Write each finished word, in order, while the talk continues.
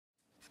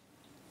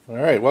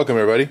Alright, welcome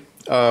everybody.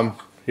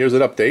 Here's an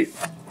update.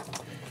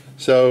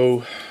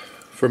 So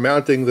for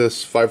mounting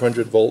this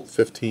 500 volt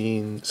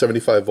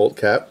 75 volt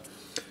cap,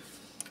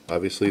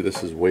 obviously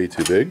this is way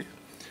too big.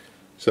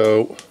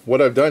 So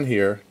what I've done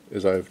here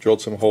is I've drilled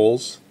some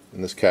holes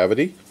in this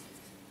cavity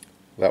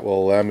that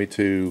will allow me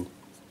to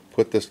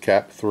put this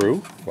cap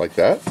through like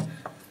that.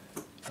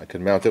 I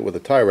can mount it with a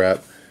tie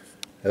wrap,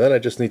 and then I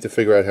just need to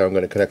figure out how I'm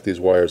going to connect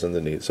these wires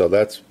underneath. So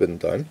that's been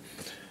done.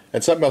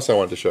 And something else I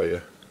wanted to show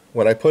you.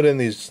 When I put in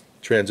these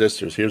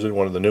transistors, here's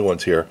one of the new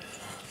ones here,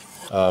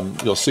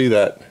 you'll see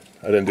that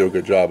I didn't do a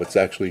good job. It's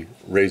actually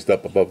raised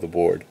up above the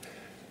board.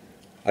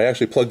 I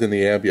actually plugged in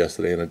the amp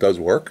yesterday and it does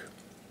work.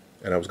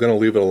 And I was going to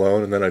leave it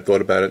alone, and then I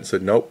thought about it and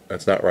said, nope,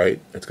 that's not right.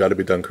 It's got to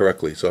be done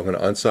correctly. So I'm going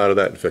to unsolder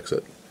that and fix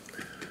it.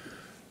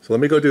 So let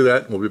me go do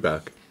that and we'll be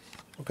back.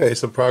 Okay,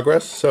 some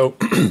progress. So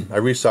I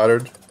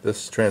resoldered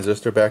this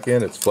transistor back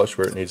in. It's flush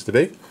where it needs to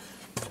be.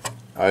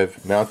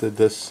 I've mounted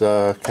this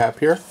cap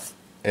here,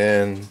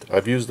 and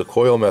I've used the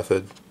coil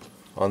method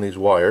on these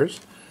wires.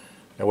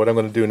 And what I'm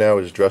going to do now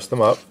is dress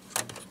them up.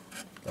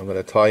 I'm going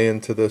to tie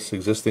into this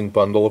existing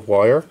bundle of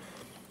wire,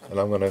 and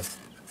I'm going to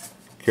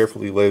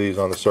carefully lay these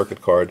on the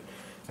circuit card.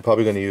 I'm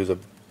probably going to use a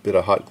bit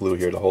of hot glue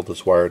here to hold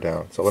this wire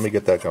down. So let me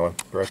get that going.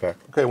 Be right back.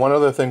 Okay, one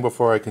other thing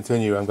before I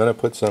continue. I'm going to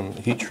put some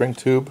heat shrink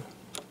tube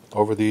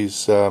over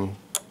these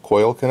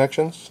coil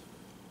connections.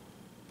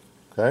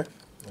 Okay,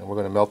 and we're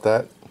going to melt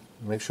that.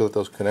 Make sure that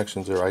those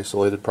connections are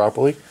isolated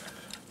properly.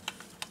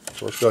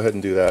 So let's go ahead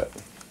and do that.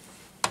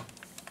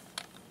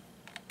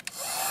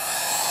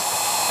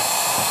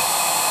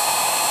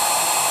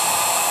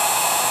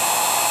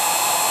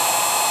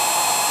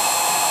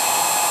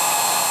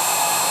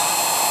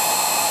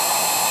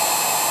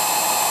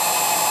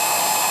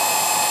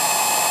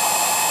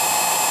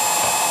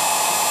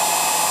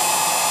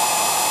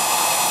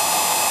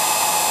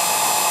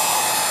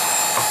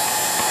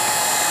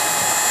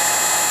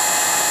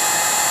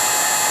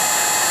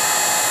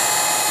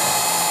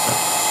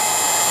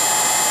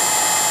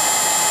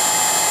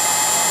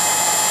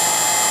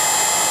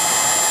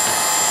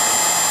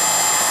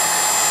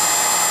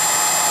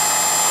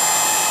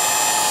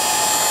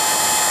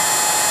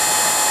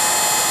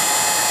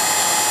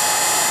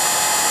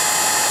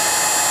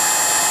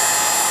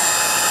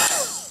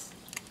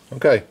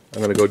 Okay,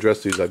 I'm going to go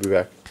dress these. I'll be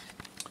back.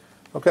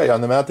 Okay,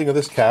 on the mounting of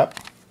this cap,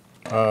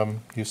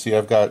 you see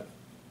I've got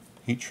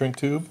heat shrink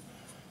tube,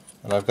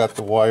 and I've got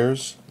the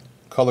wires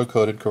color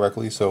coded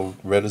correctly, so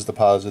red is the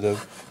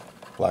positive,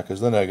 black is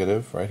the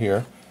negative, right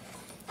here.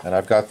 And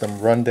I've got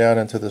them run down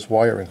into this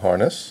wiring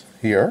harness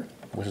here,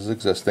 which is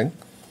existing.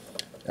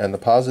 And the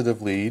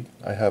positive lead,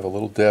 I have a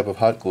little dab of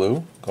hot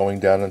glue going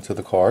down into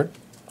the card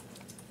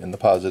in the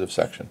positive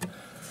section.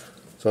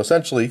 So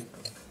essentially,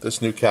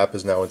 this new cap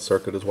is now in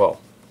circuit as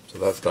well. So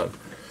that's done.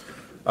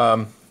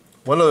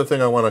 One other thing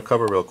I want to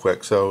cover real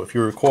quick. So if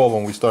you recall,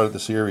 when we started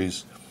the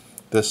series,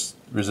 this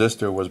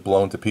resistor was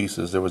blown to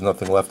pieces. There was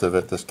nothing left of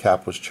it. This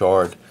cap was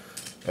charred.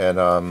 And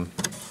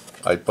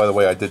by the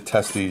way, I did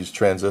test these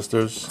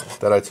transistors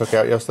that I took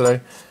out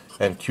yesterday,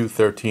 and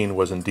Q13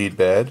 was indeed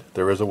bad.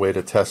 There is a way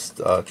to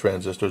test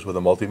transistors with a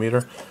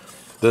multimeter.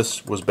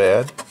 This was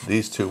bad.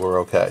 These two were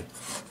okay,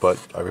 but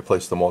I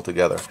replaced them all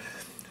together.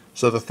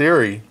 So the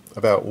theory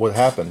about what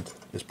happened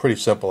is pretty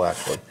simple,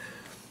 actually.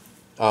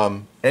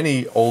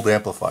 Any old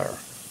amplifier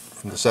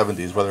from the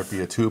 70s, whether it be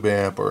a tube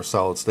amp or a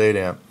solid state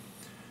amp,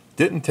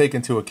 didn't take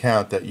into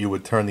account that you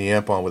would turn the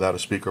amp on without a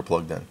speaker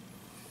plugged in.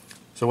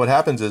 So what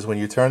happens is when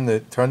you turn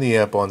the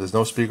amp on, there's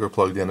no speaker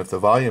plugged in. If the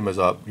volume is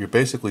up, you're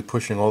basically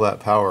pushing all that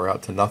power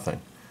out to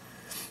nothing.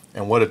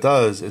 And what it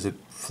does is it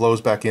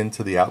flows back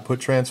into the output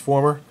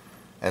transformer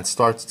and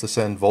starts to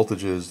send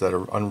voltages that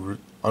are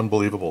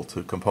unbelievable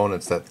to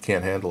components that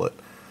can't handle it.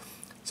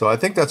 So I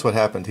think that's what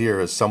happened here,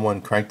 is someone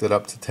cranked it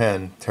up to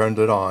 10, turned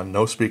it on,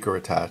 no speaker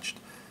attached,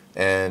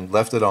 and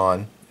left it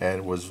on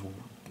and was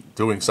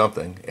doing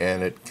something,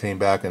 and it came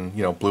back and,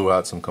 you know, blew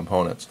out some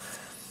components.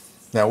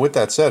 Now with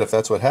that said, if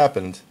that's what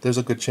happened, there's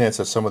a good chance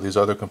that some of these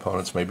other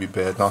components may be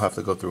bad, and I'll have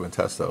to go through and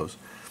test those.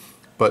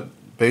 But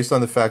based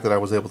on the fact that I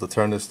was able to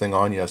turn this thing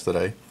on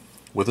yesterday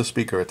with a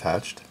speaker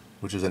attached,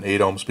 which is an 8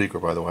 ohm speaker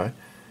by the way,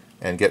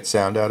 and get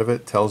sound out of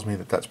it, tells me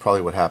that that's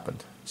probably what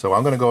happened. So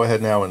I'm going to go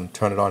ahead now and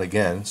turn it on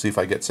again, see if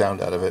I get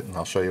sound out of it, and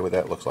I'll show you what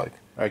that looks like.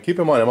 Alright, keep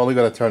in mind I'm only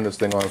going to turn this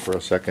thing on for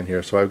a second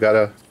here. So I've got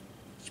a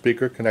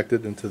speaker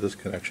connected into this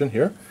connection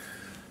here.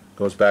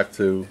 Goes back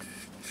to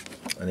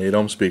an 8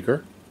 ohm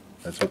speaker.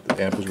 That's what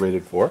the amp is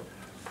rated for.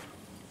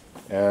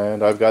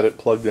 And I've got it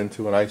plugged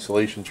into an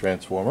isolation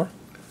transformer.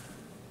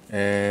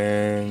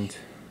 And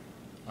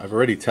I've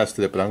already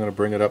tested it, but I'm going to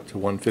bring it up to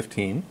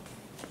 115.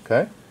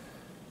 Okay?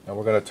 And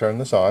we're going to turn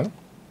this on.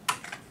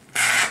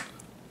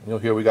 You'll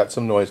hear we got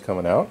some noise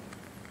coming out.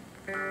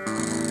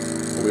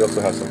 But we also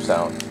have some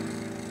sound.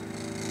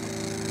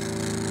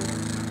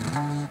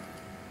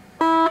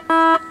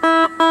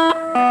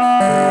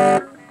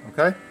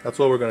 Okay, that's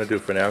what we're going to do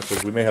for now,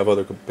 because we may have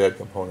other bad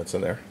components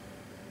in there.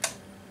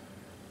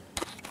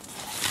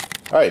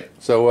 Alright,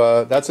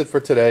 so that's it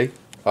for today.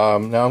 Now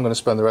I'm going to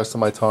spend the rest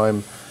of my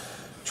time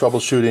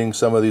troubleshooting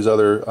some of these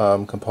other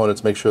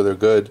components, make sure they're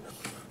good.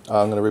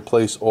 I'm going to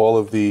replace all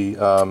of the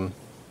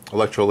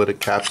electrolytic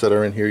caps that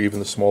are in here, even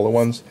the smaller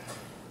ones.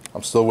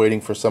 I'm still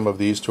waiting for some of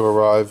these to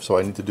arrive, so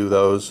I need to do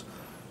those.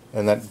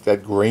 And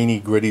that grainy,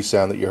 gritty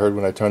sound that you heard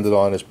when I turned it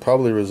on is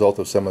probably a result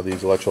of some of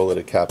these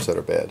electrolytic caps that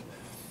are bad.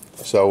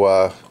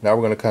 So now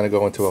we're going to kind of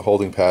go into a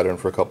holding pattern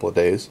for a couple of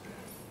days.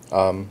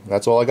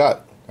 That's all I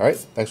got. All right,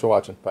 thanks for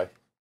watching. Bye.